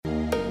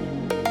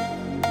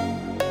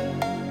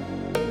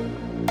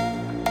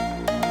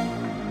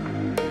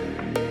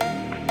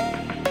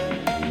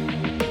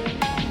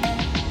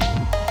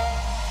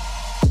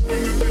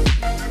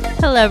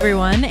Hello,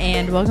 everyone,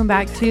 and welcome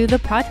back to the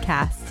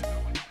podcast.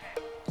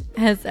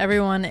 As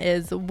everyone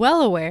is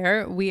well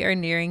aware, we are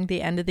nearing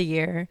the end of the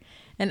year.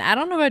 And I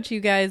don't know about you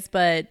guys,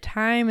 but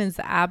time is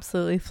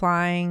absolutely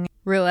flying.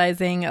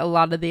 Realizing a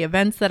lot of the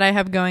events that I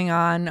have going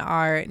on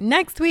are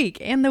next week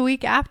and the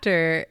week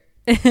after.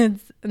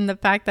 And the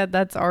fact that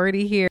that's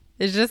already here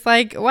is just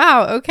like,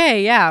 wow,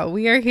 okay, yeah,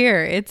 we are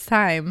here. It's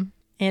time.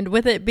 And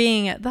with it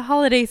being the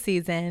holiday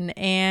season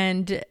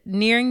and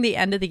nearing the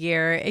end of the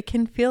year, it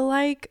can feel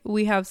like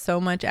we have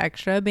so much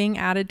extra being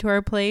added to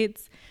our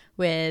plates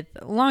with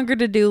longer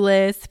to-do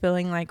lists,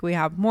 feeling like we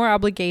have more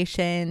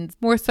obligations,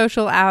 more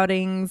social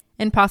outings,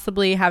 and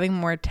possibly having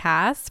more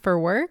tasks for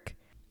work.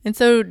 And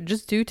so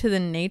just due to the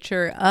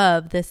nature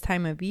of this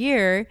time of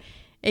year,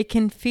 it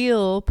can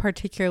feel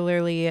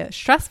particularly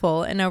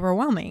stressful and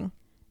overwhelming.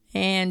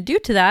 And due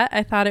to that,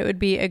 I thought it would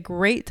be a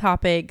great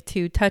topic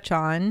to touch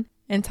on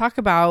and talk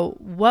about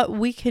what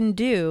we can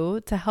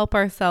do to help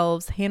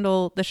ourselves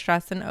handle the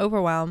stress and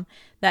overwhelm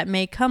that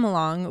may come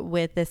along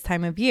with this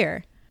time of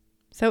year.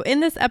 So in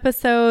this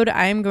episode,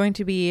 I'm going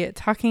to be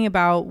talking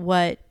about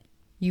what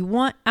you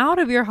want out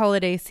of your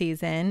holiday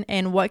season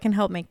and what can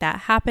help make that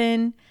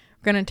happen.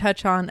 We're going to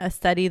touch on a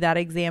study that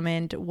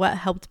examined what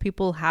helped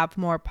people have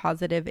more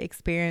positive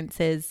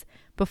experiences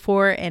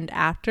before and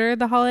after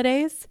the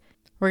holidays.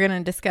 We're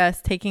going to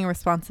discuss taking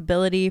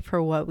responsibility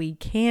for what we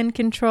can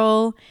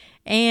control,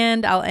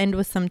 and I'll end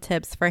with some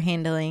tips for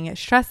handling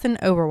stress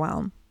and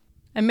overwhelm.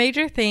 A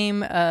major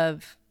theme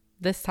of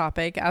this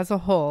topic as a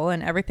whole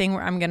and everything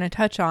I'm going to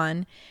touch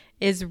on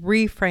is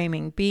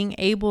reframing, being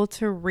able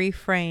to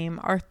reframe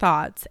our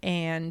thoughts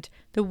and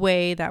the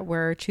way that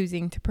we're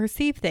choosing to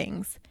perceive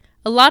things.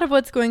 A lot of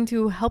what's going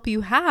to help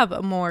you have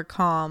a more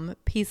calm,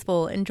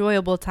 peaceful,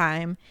 enjoyable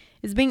time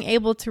is being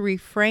able to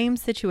reframe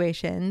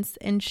situations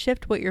and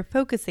shift what you're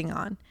focusing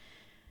on.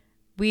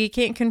 We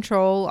can't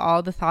control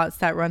all the thoughts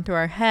that run through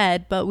our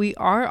head, but we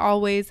are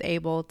always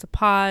able to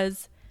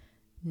pause,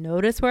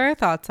 notice where our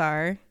thoughts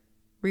are,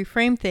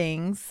 reframe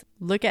things,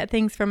 look at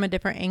things from a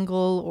different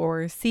angle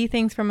or see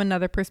things from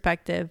another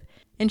perspective,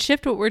 and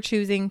shift what we're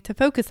choosing to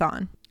focus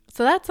on.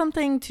 So that's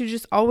something to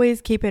just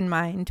always keep in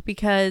mind,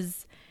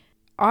 because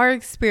our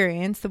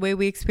experience, the way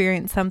we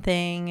experience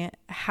something,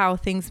 how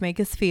things make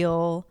us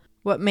feel,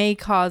 what may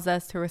cause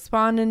us to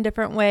respond in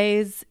different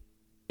ways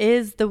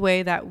is the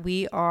way that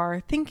we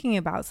are thinking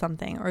about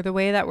something or the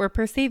way that we're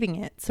perceiving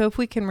it. So if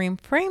we can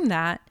reframe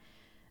that,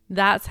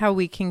 that's how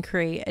we can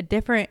create a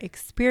different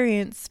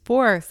experience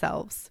for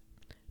ourselves.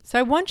 So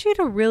I want you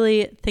to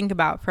really think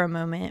about for a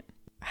moment,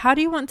 how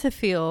do you want to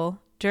feel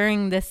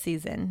during this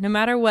season? No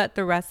matter what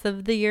the rest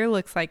of the year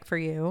looks like for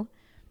you,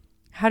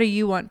 how do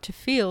you want to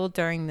feel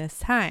during this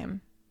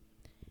time?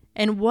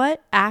 And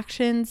what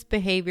actions,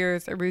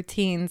 behaviors, or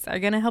routines are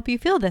going to help you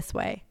feel this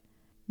way?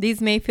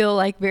 These may feel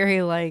like very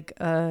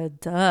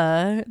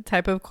duh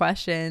type of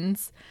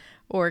questions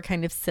or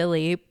kind of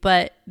silly,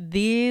 but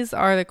these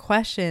are the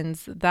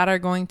questions that are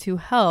going to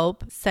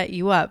help set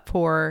you up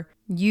for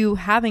you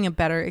having a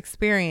better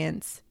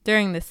experience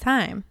during this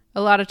time.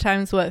 A lot of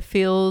times what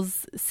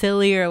feels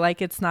silly or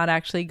like it's not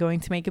actually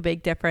going to make a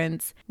big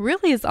difference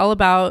really is all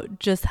about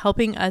just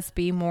helping us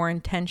be more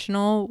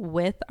intentional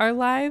with our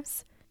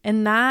lives.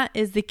 And that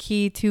is the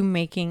key to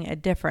making a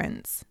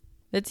difference.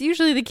 That's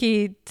usually the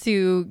key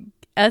to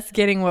us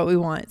getting what we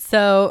want.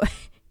 So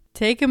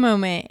take a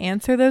moment,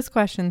 answer those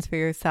questions for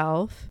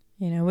yourself.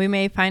 We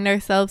may find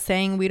ourselves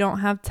saying we don't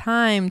have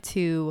time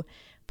to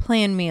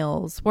plan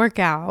meals, work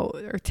out,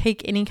 or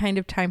take any kind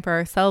of time for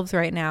ourselves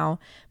right now.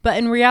 But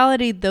in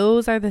reality,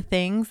 those are the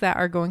things that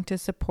are going to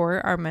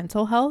support our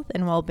mental health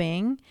and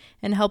well-being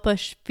and help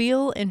us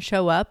feel and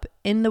show up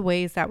in the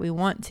ways that we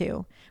want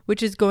to,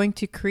 which is going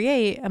to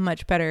create a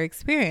much better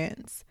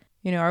experience.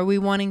 Are we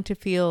wanting to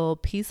feel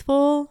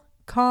peaceful,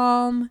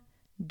 calm,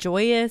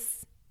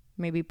 joyous,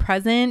 maybe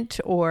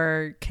present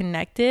or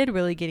connected,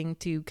 really getting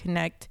to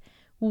connect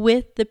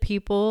with the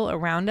people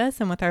around us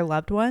and with our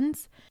loved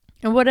ones?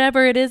 And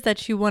whatever it is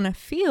that you want to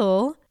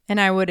feel, and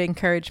I would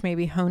encourage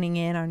maybe honing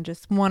in on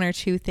just one or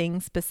two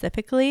things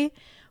specifically,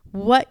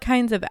 what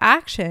kinds of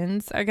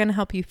actions are going to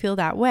help you feel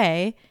that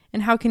way,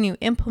 and how can you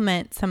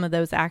implement some of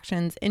those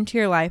actions into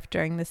your life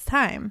during this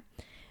time?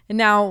 And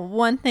now,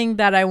 one thing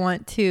that I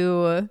want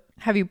to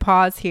have you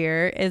pause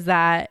here is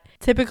that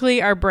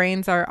typically our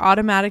brains are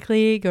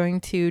automatically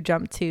going to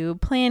jump to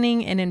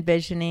planning and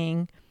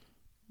envisioning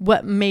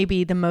what may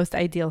be the most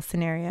ideal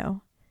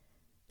scenario.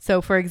 So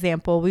for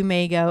example, we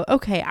may go,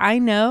 okay, I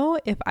know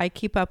if I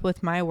keep up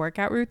with my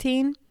workout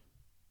routine,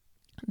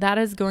 that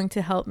is going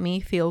to help me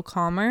feel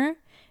calmer.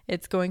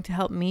 It's going to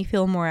help me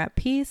feel more at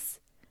peace.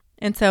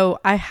 And so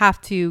I have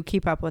to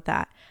keep up with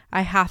that.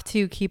 I have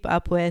to keep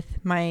up with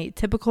my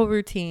typical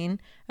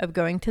routine of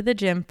going to the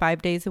gym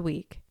 5 days a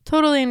week.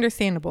 Totally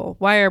understandable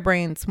why our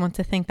brains want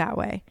to think that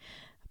way.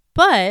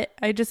 But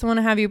I just want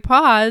to have you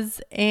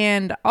pause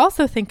and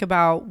also think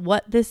about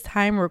what this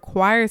time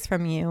requires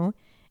from you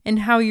and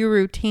how your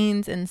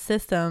routines and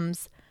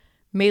systems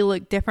may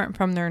look different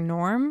from their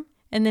norm,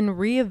 and then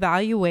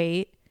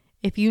reevaluate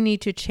if you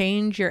need to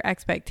change your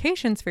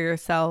expectations for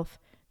yourself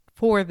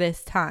for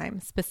this time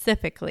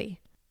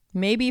specifically.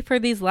 Maybe for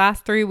these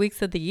last 3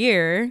 weeks of the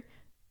year,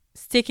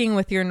 sticking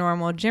with your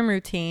normal gym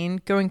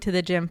routine, going to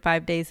the gym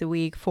 5 days a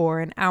week for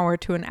an hour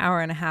to an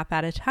hour and a half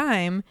at a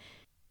time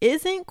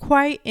isn't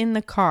quite in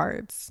the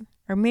cards.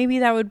 Or maybe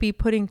that would be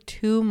putting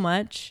too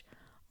much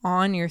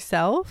on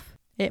yourself.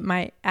 It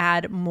might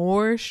add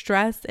more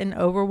stress and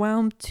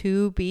overwhelm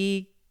to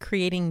be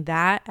creating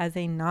that as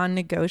a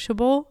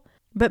non-negotiable.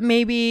 But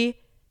maybe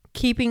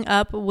keeping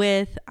up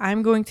with,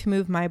 I'm going to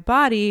move my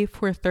body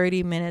for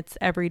 30 minutes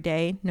every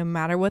day, no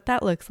matter what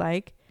that looks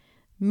like.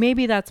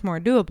 Maybe that's more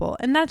doable.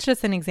 And that's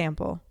just an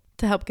example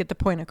to help get the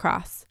point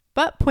across.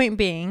 But point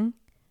being,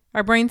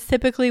 our brains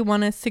typically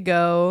want us to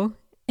go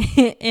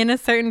in a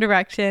certain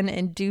direction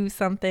and do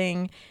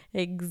something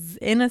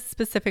in a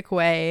specific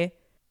way.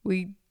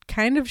 We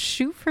kind of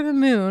shoot for the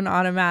moon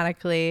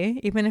automatically,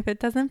 even if it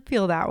doesn't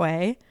feel that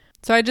way.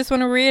 So I just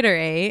want to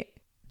reiterate,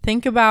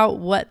 think about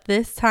what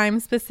this time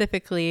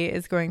specifically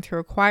is going to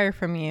require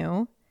from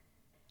you,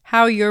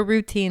 how your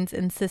routines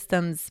and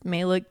systems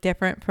may look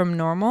different from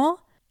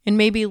normal, and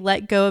maybe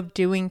let go of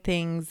doing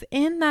things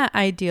in that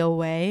ideal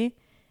way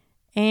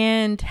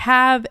and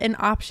have an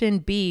option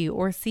B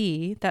or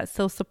C that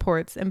still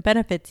supports and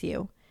benefits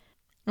you.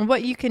 And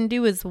what you can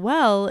do as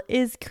well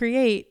is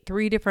create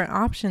 3 different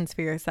options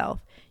for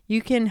yourself.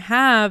 You can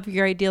have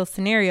your ideal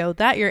scenario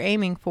that you're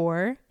aiming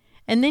for,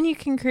 and then you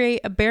can create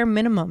a bare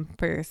minimum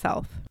for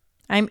yourself.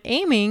 I'm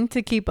aiming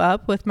to keep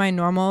up with my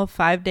normal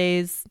 5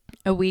 days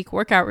a week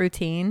workout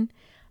routine.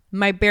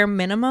 My bare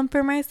minimum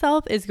for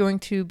myself is going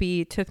to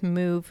be to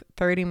move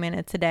 30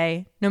 minutes a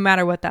day, no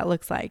matter what that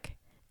looks like.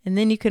 And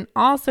then you can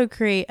also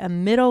create a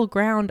middle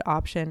ground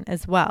option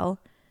as well.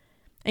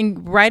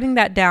 And writing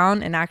that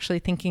down and actually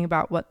thinking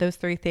about what those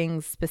 3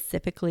 things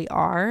specifically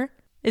are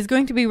is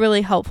going to be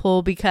really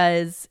helpful,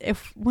 because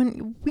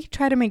when we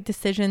try to make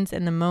decisions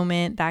in the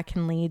moment, that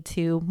can lead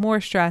to more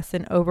stress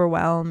and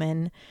overwhelm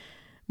and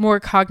more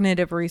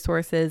cognitive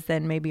resources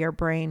than maybe our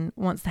brain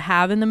wants to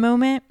have in the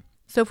moment.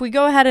 So if we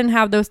go ahead and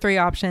have those 3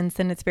 options,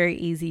 then it's very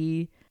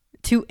easy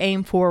to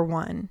aim for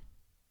one,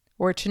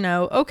 or to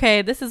know,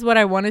 okay, this is what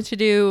I wanted to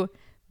do.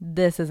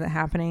 This isn't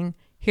happening.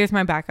 Here's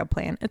my backup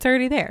plan. It's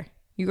already there.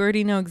 You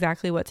already know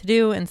exactly what to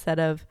do, instead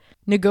of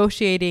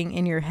negotiating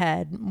in your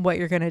head what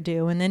you're going to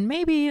do, and then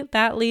maybe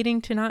that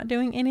leading to not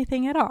doing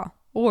anything at all,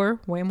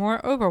 or way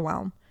more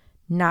overwhelm.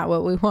 Not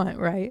what we want,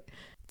 right?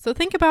 So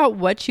think about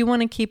what you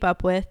want to keep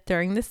up with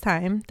during this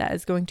time that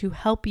is going to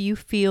help you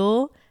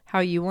feel how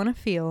you want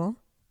to feel,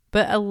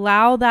 but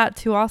allow that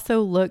to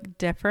also look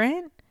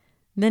different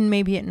than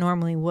maybe it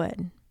normally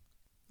would.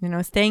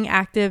 Staying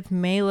active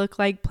may look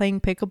like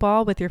playing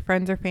pickleball with your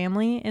friends or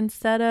family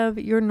instead of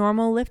your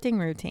normal lifting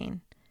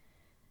routine.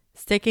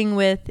 Sticking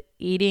with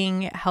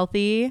eating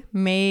healthy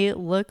may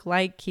look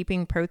like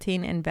keeping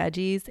protein and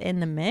veggies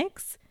in the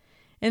mix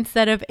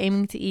instead of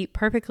aiming to eat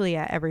perfectly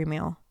at every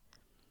meal.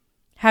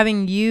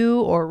 Having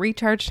you or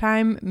recharge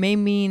time may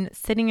mean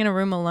sitting in a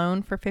room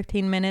alone for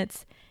 15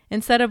 minutes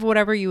instead of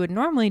whatever you would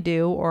normally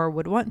do or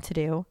would want to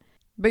do,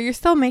 but you're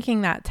still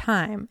making that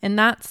time, and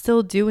that's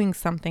still doing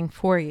something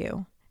for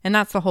you. And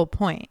that's the whole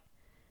point,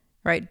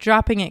 right?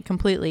 Dropping it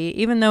completely,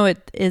 even though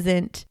it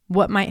isn't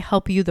what might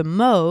help you the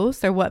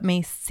most or what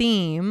may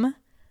seem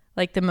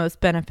like the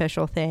most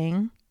beneficial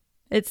thing,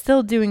 it's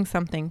still doing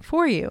something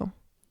for you.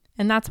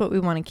 And that's what we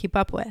want to keep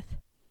up with.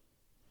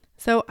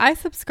 So I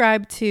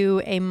subscribe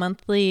to a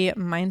monthly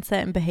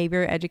mindset and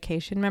behavior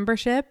education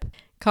membership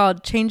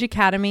called Change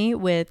Academy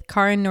with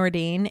Karin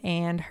Nordine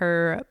and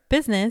her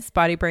business,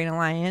 Body Brain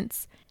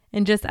Alliance.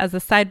 And just as a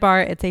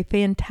sidebar, it's a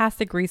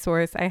fantastic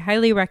resource. I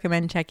highly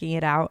recommend checking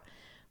it out.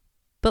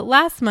 But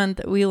last month,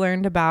 we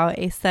learned about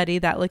a study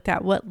that looked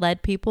at what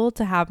led people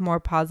to have more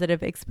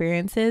positive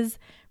experiences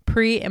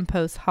pre and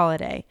post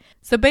holiday.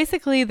 So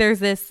basically, there's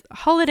this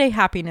holiday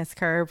happiness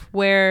curve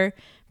where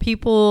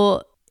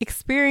people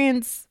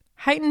experience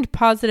heightened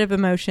positive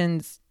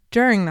emotions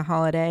during the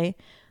holiday,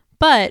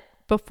 but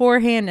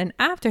beforehand and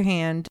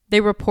afterhand,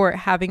 they report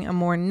having a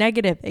more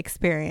negative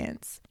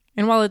experience.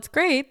 And while it's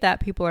great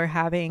that people are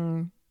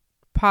having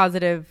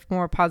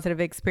more positive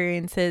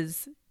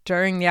experiences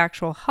during the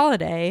actual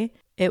holiday,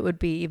 it would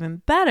be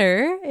even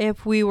better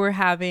if we were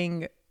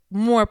having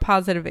more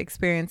positive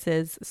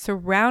experiences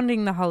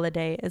surrounding the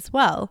holiday as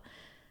well.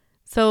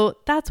 So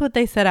that's what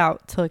they set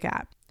out to look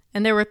at.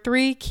 And there were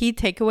 3 key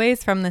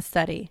takeaways from the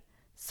study.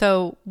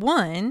 So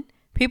 1,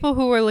 people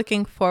who were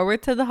looking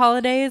forward to the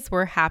holidays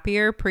were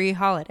happier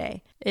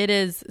pre-holiday. It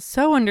is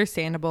so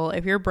understandable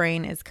if your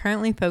brain is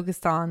currently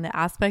focused on the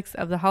aspects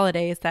of the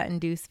holidays that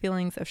induce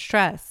feelings of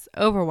stress,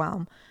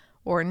 overwhelm,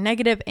 or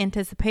negative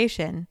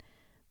anticipation.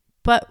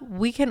 But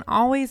we can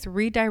always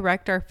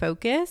redirect our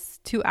focus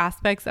to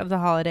aspects of the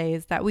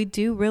holidays that we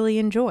do really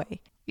enjoy,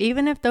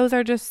 even if those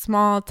are just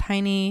small,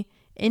 tiny,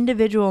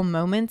 individual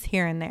moments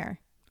here and there.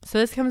 So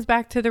this comes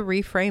back to the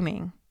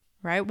reframing,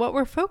 right? What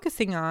we're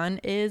focusing on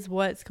is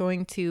what's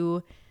going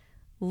to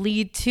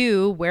lead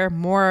to where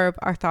more of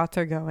our thoughts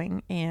are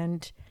going.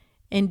 And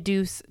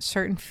induce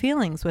certain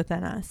feelings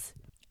within us.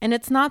 And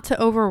it's not to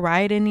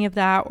override any of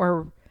that,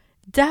 or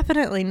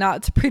definitely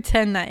not to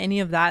pretend that any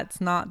of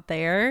that's not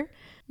there.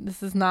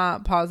 This is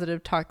not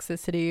positive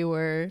toxicity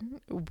where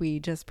we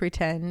just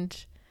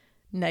pretend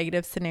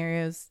negative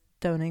scenarios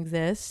don't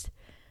exist.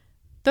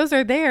 Those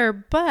are there,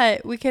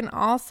 but we can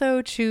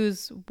also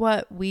choose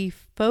what we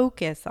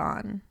focus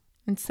on.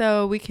 And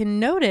so we can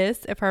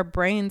notice if our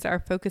brains are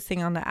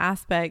focusing on the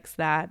aspects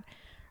that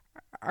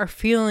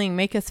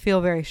make us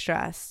feel very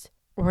stressed,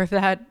 or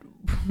that,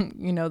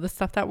 the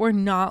stuff that we're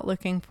not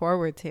looking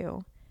forward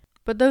to.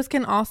 But those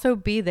can also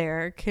be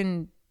there,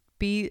 can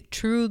be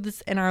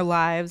truths in our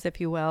lives, if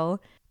you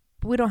will.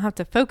 But we don't have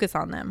to focus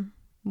on them.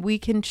 We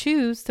can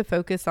choose to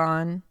focus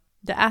on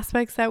the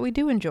aspects that we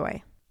do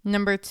enjoy.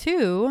 Number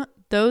 2,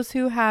 those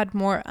who had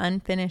more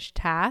unfinished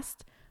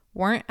tasks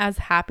weren't as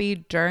happy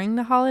during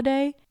the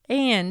holiday,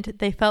 and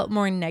they felt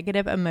more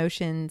negative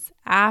emotions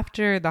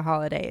after the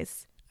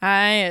holidays.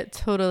 I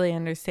totally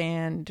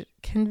understand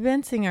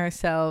convincing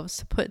ourselves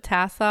to put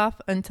tasks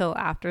off until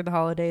after the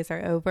holidays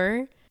are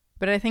over,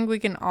 but I think we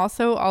can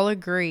also all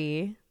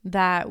agree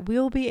that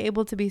we'll be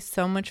able to be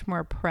so much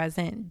more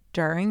present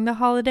during the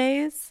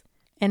holidays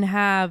and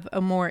have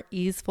a more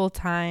easeful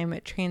time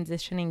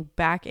transitioning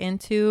back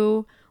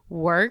into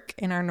work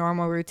in our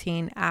normal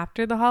routine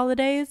after the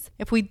holidays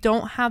if we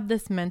don't have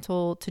this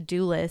mental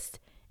to-do list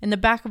in the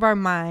back of our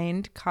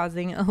mind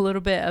causing a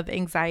little bit of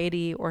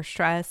anxiety or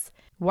stress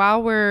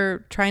while we're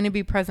trying to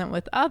be present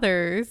with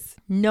others,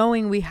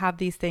 knowing we have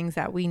these things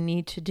that we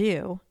need to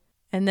do.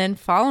 And then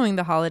following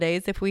the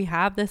holidays, if we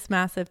have this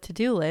massive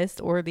to-do list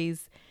or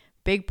these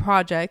big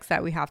projects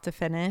that we have to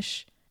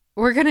finish,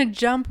 we're going to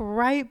jump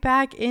right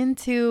back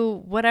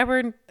into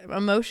whatever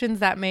emotions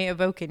that may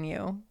evoke in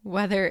you,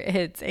 whether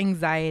it's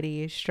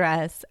anxiety,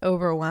 stress,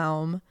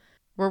 overwhelm.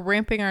 We're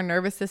ramping our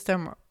nervous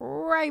system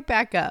right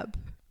back up,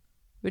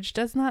 which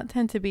does not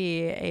tend to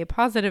be a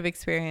positive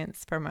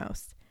experience for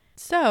most.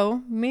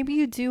 So maybe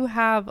you do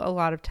have a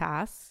lot of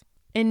tasks,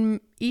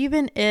 and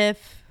even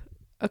if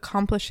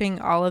accomplishing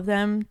all of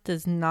them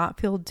does not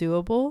feel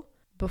doable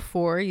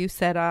before you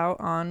set out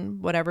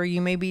on whatever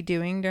you may be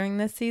doing during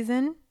this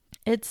season,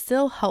 it's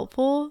still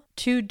helpful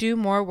to do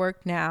more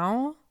work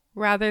now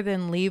rather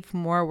than leave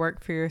more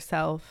work for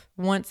yourself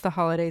once the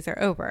holidays are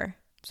over.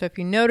 So if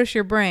you notice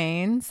your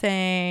brain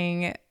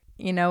saying,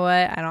 you know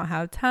what, I don't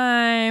have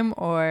time,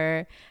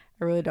 or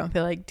I really don't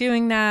feel like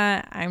doing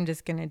that, I'm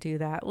just going to do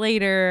that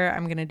later.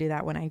 I'm going to do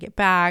that when I get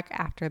back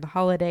after the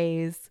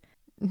holidays.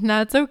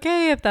 That's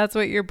okay if that's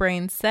what your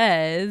brain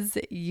says.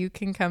 You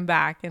can come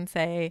back and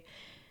say,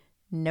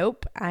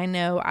 nope, I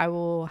know I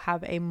will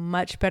have a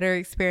much better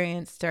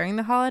experience during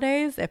the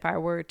holidays if I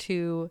were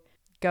to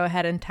go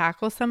ahead and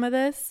tackle some of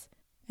this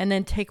and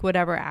then take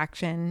whatever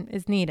action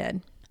is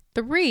needed.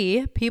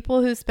 3,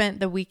 people who spent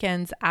the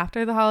weekends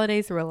after the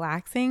holidays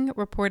relaxing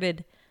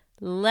reported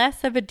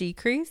less of a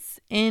decrease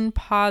in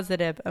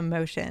positive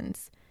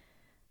emotions.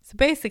 So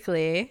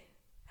basically,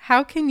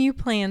 how can you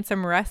plan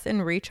some rest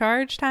and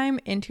recharge time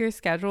into your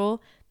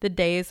schedule the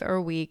days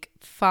or week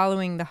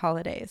following the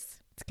holidays?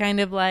 It's kind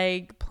of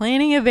like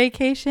planning a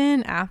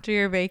vacation after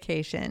your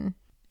vacation.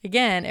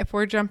 Again, if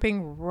we're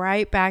jumping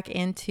right back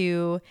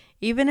into,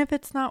 even if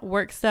it's not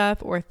work stuff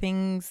or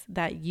things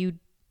that you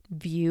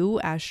view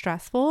as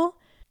stressful,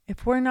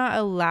 if we're not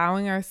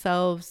allowing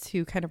ourselves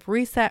to kind of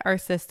reset our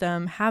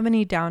system, have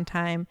any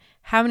downtime,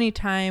 have any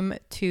time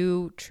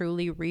to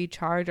truly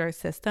recharge our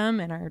system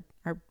and our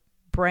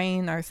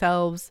brain,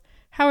 ourselves,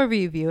 however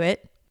you view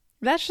it,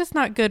 that's just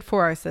not good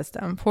for our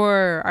system,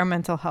 for our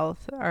mental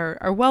health,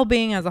 our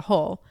well-being as a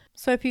whole.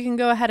 So if you can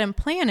go ahead and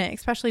plan it,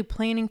 especially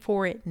planning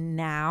for it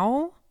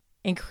now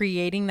and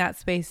creating that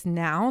space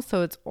now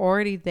so it's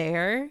already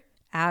there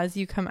as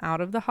you come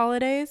out of the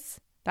holidays,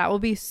 that will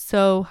be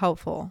so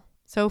helpful.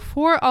 So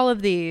for all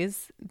of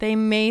these, they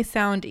may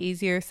sound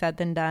easier said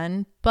than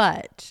done,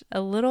 but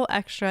a little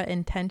extra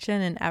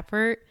intention and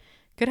effort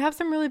could have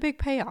some really big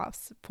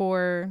payoffs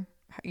for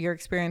your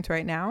experience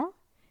right now,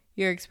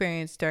 your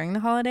experience during the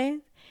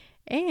holidays,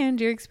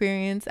 and your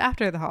experience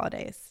after the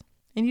holidays.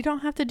 And you don't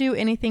have to do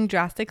anything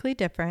drastically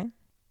different,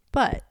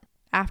 but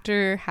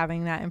after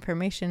having that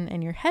information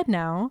in your head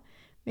now,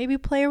 maybe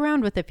play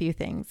around with a few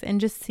things and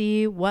just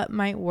see what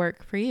might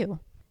work for you.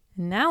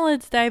 Now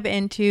let's dive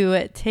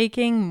into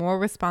taking more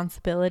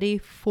responsibility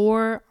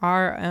for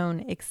our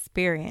own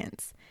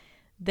experience.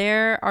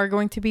 There are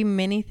going to be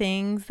many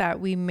things that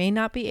we may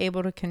not be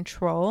able to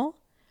control,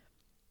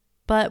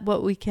 but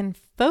what we can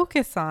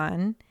focus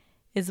on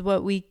is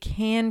what we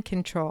can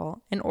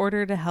control in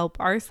order to help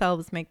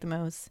ourselves make the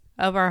most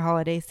of our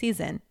holiday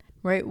season,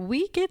 right?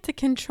 We get to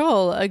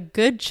control a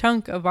good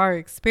chunk of our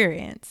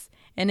experience,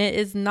 and it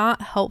is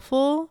not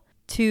helpful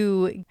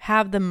to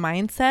have the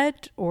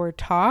mindset or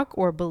talk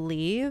or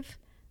believe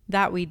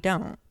that we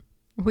don't.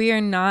 We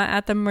are not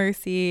at the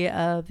mercy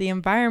of the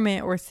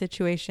environment or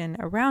situation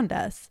around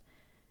us,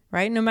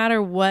 right? No matter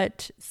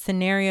what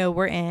scenario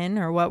we're in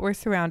or what we're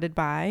surrounded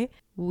by,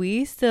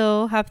 we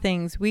still have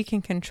things we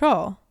can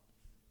control.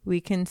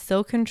 We can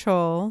still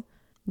control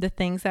the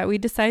things that we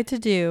decide to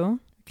do.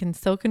 We can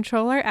still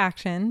control our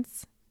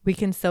actions. We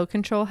can still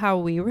control how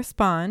we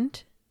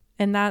respond.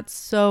 And that's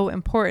so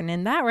important.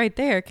 And that right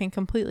there can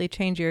completely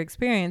change your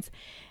experience.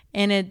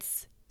 And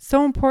it's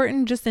so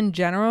important just in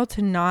general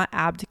to not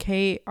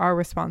abdicate our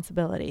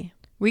responsibility.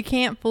 We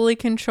can't fully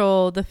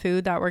control the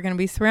food that we're going to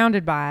be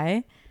surrounded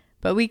by,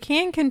 but we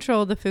can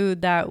control the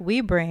food that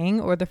we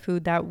bring or the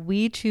food that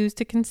we choose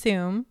to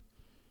consume.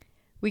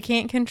 We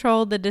can't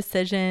control the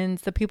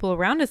decisions the people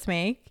around us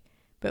make,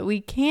 but we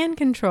can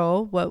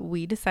control what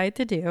we decide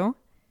to do.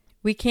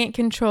 We can't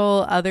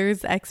control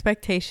others'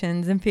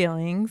 expectations and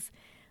feelings,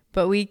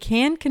 but we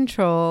can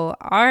control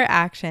our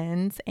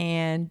actions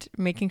and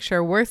making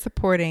sure we're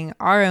supporting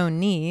our own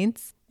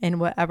needs in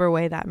whatever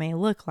way that may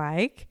look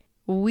like.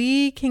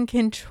 We can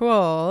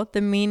control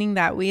the meaning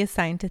that we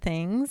assign to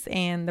things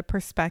and the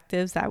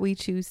perspectives that we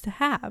choose to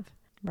have,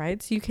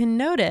 right? So you can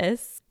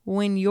notice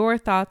when your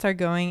thoughts are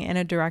going in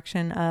a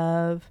direction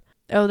of,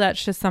 oh,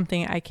 that's just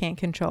something I can't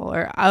control,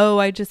 or, oh,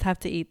 I just have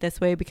to eat this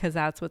way because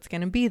that's what's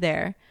going to be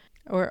there,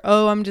 or,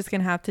 oh, I'm just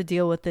going to have to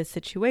deal with this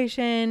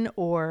situation,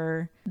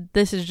 or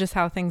this is just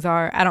how things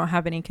are. I don't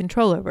have any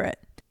control over it.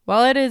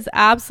 While it is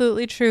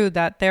absolutely true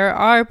that there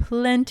are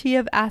plenty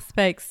of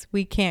aspects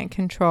we can't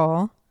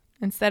control,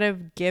 instead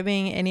of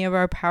giving any of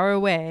our power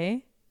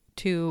away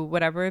to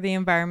whatever the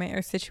environment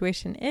or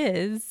situation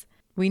is,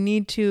 we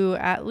need to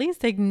at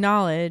least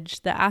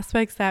acknowledge the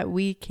aspects that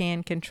we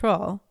can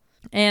control.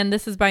 And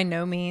this is by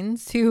no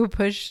means to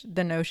push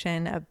the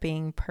notion of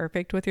being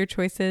perfect with your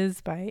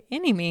choices by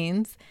any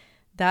means.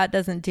 That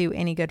doesn't do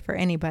any good for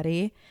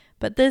anybody.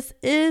 But this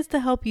is to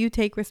help you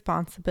take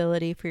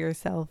responsibility for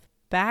yourself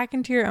back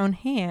into your own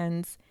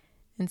hands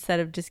instead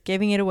of just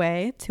giving it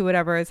away to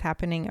whatever is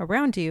happening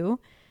around you,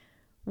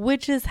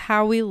 which is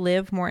how we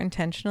live more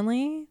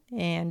intentionally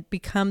and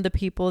become the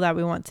people that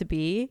we want to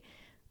be,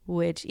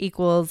 which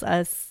equals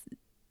us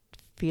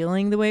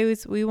feeling the way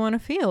we want to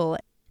feel.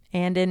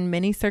 And in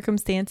many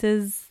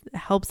circumstances,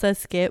 helps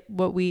us get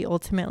what we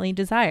ultimately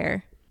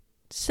desire.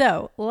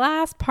 So,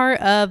 last part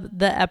of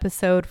the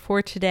episode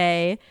for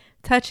today,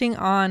 touching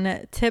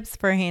on tips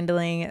for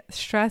handling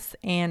stress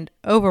and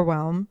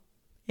overwhelm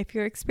if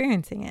you're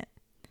experiencing it.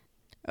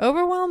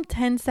 Overwhelm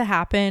tends to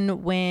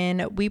happen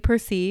when we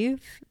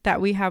perceive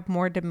that we have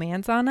more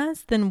demands on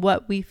us than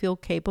what we feel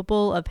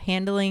capable of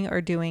handling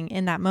or doing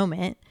in that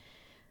moment.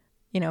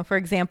 You know, for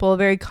example, a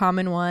very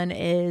common one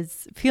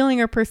is feeling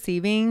or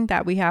perceiving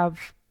that we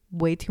have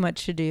way too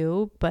much to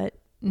do, but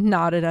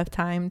not enough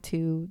time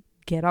to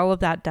get all of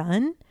that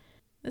done.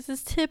 This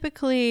is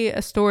typically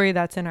a story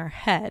that's in our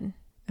head,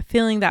 a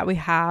feeling that we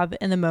have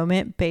in the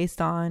moment based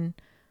on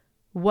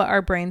what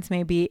our brains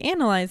may be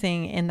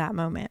analyzing in that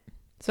moment.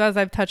 So as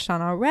I've touched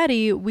on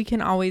already, we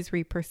can always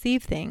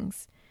reperceive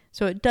things.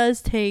 So it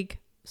does take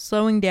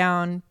slowing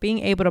down, being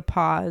able to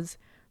pause,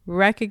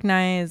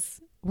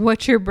 recognize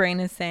what your brain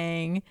is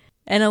saying,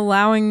 and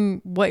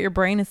allowing what your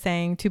brain is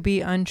saying to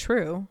be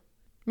untrue.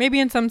 Maybe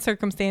in some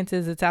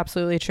circumstances it's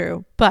absolutely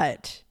true,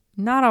 but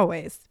not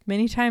always.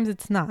 Many times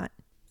it's not.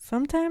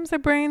 Sometimes our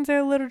brains are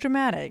a little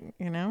dramatic,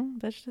 you know?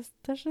 That's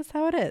just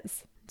how it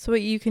is. So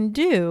what you can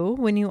do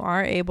when you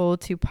are able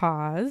to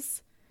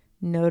pause,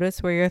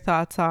 notice where your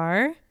thoughts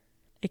are.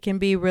 It can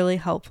be really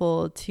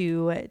helpful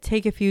to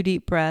take a few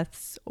deep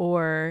breaths,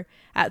 or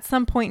at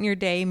some point in your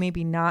day,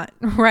 maybe not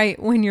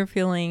right when you're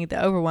feeling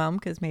the overwhelm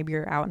because maybe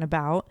you're out and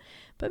about,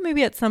 but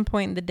maybe at some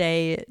point in the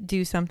day,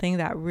 do something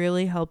that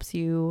really helps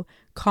you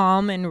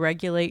calm and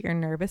regulate your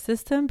nervous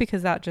system,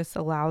 because that just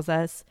allows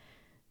us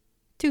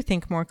to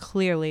think more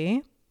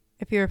clearly.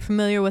 If you're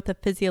familiar with the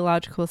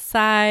physiological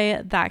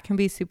sigh, that can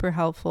be super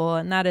helpful.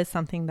 And that is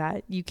something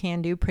that you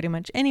can do pretty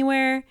much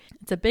anywhere.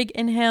 It's a big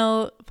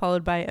inhale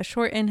followed by a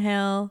short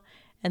inhale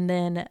and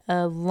then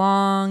a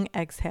long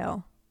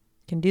exhale.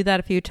 You can do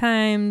that a few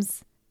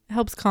times. It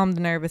helps calm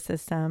the nervous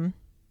system.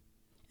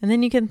 And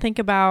then you can think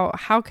about,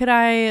 how could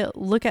I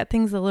look at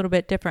things a little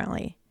bit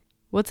differently?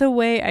 What's a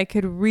way I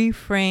could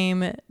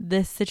reframe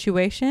this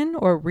situation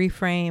or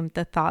reframe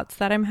the thoughts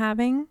that I'm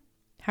having?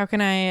 How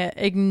can I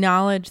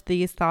acknowledge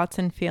these thoughts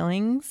and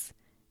feelings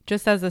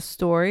just as a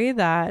story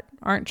that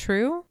aren't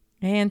true?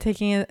 And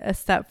taking a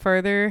step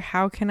further,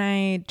 how can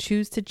I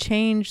choose to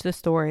change the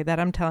story that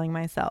I'm telling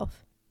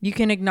myself? You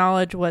can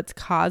acknowledge what's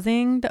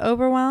causing the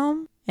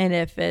overwhelm. And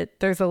if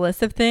there's a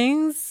list of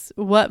things,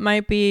 what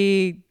might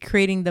be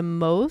creating the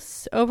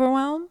most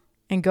overwhelm?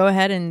 And go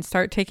ahead and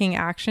start taking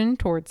action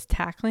towards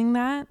tackling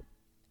that.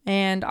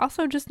 And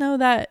also just know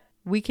that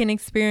we can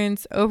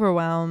experience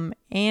overwhelm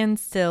and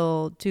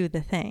still do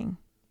the thing.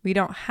 We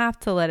don't have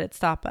to let it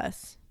stop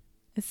us,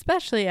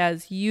 especially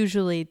as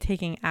usually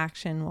taking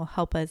action will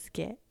help us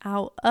get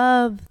out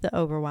of the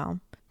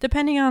overwhelm,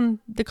 depending on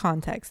the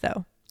context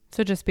though.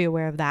 So just be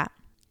aware of that.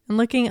 And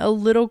looking a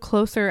little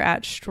closer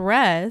at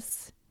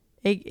stress,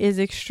 it is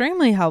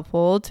extremely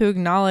helpful to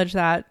acknowledge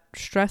that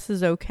stress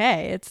is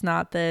okay. It's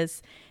not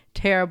this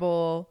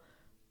terrible,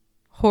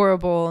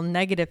 horrible,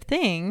 negative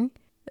thing.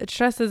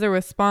 Stress is a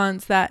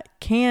response that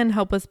can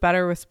help us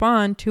better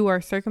respond to our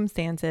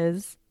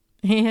circumstances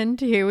And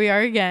here we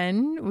are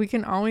again. We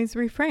can always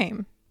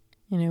reframe.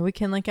 We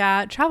can look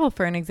at travel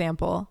for an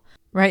example.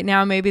 Right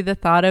now, maybe the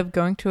thought of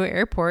going to an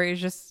airport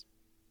is just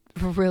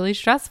really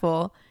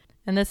stressful.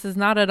 And this is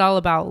not at all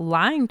about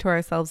lying to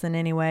ourselves in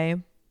any way.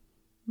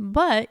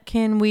 But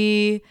can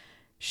we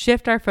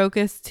shift our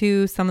focus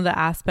to some of the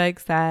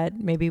aspects that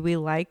maybe we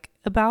like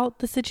about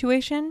the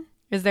situation?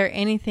 Is there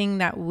anything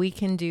that we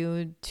can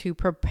do to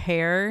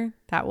prepare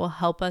that will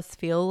help us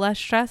feel less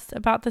stressed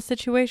about the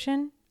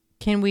situation?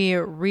 Can we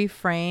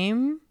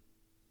reframe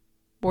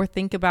or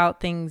think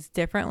about things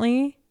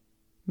differently?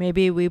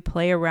 Maybe we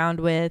play around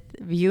with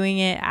viewing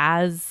it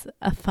as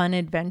a fun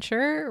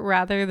adventure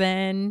rather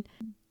than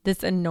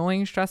this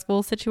annoying,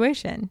 stressful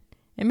situation.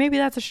 And maybe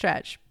that's a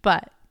stretch,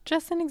 but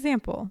just an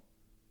example.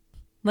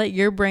 Let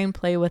your brain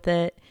play with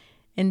it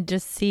and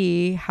just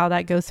see how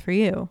that goes for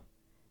you.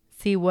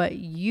 See what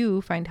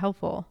you find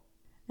helpful.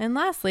 And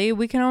lastly,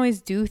 we can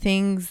always do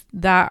things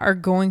that are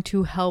going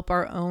to help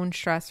our own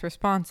stress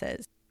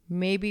responses.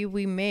 Maybe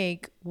we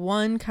make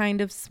one kind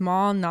of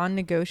small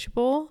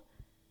non-negotiable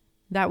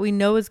that we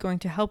know is going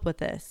to help with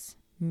this.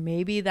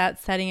 Maybe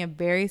that's setting a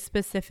very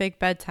specific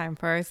bedtime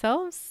for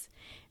ourselves.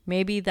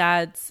 Maybe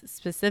that's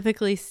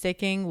specifically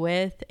sticking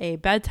with a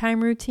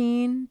bedtime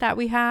routine that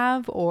we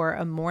have or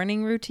a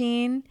morning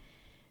routine.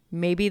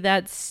 Maybe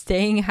that's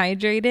staying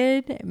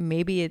hydrated.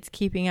 Maybe it's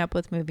keeping up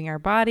with moving our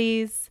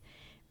bodies.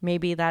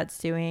 Maybe that's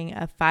doing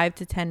a 5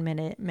 to 10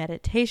 minute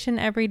meditation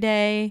every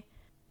day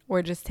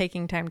or just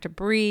taking time to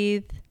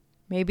breathe.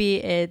 Maybe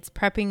it's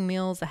prepping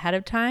meals ahead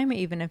of time,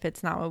 even if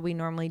it's not what we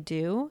normally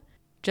do,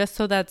 just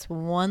so that's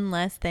one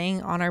less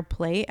thing on our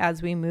plate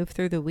as we move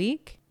through the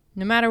week.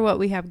 No matter what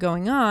we have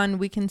going on,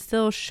 we can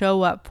still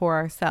show up for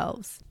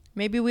ourselves.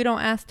 Maybe we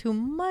don't ask too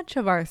much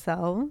of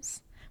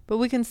ourselves, but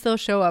we can still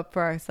show up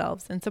for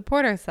ourselves and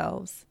support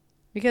ourselves.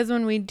 Because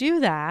when we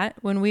do that,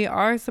 when we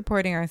are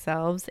supporting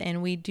ourselves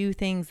and we do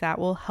things that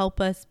will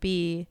help us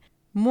be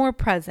more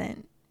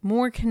present,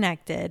 more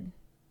connected,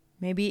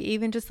 maybe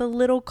even just a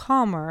little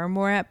calmer,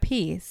 more at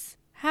peace,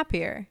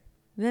 happier,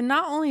 then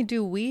not only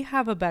do we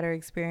have a better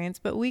experience,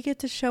 but we get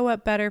to show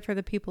up better for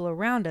the people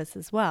around us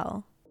as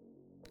well.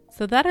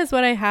 So that is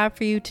what I have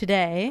for you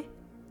today.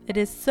 It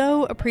is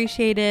so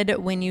appreciated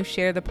when you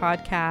share the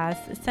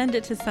podcast, send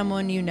it to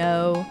someone you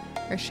know,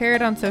 or share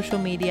it on social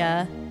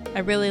media. I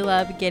really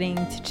love getting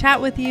to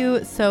chat with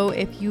you. So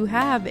if you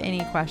have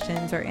any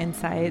questions or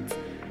insights,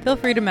 feel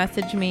free to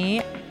message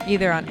me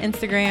either on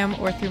Instagram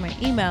or through my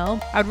email.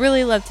 I'd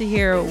really love to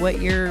hear what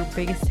your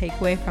biggest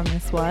takeaway from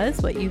this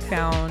was, what you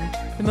found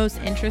the most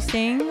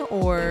interesting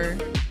or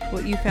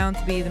what you found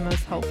to be the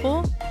most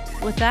helpful.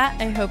 With that,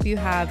 I hope you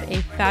have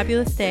a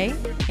fabulous day,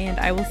 and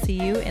I will see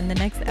you in the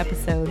next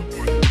episode.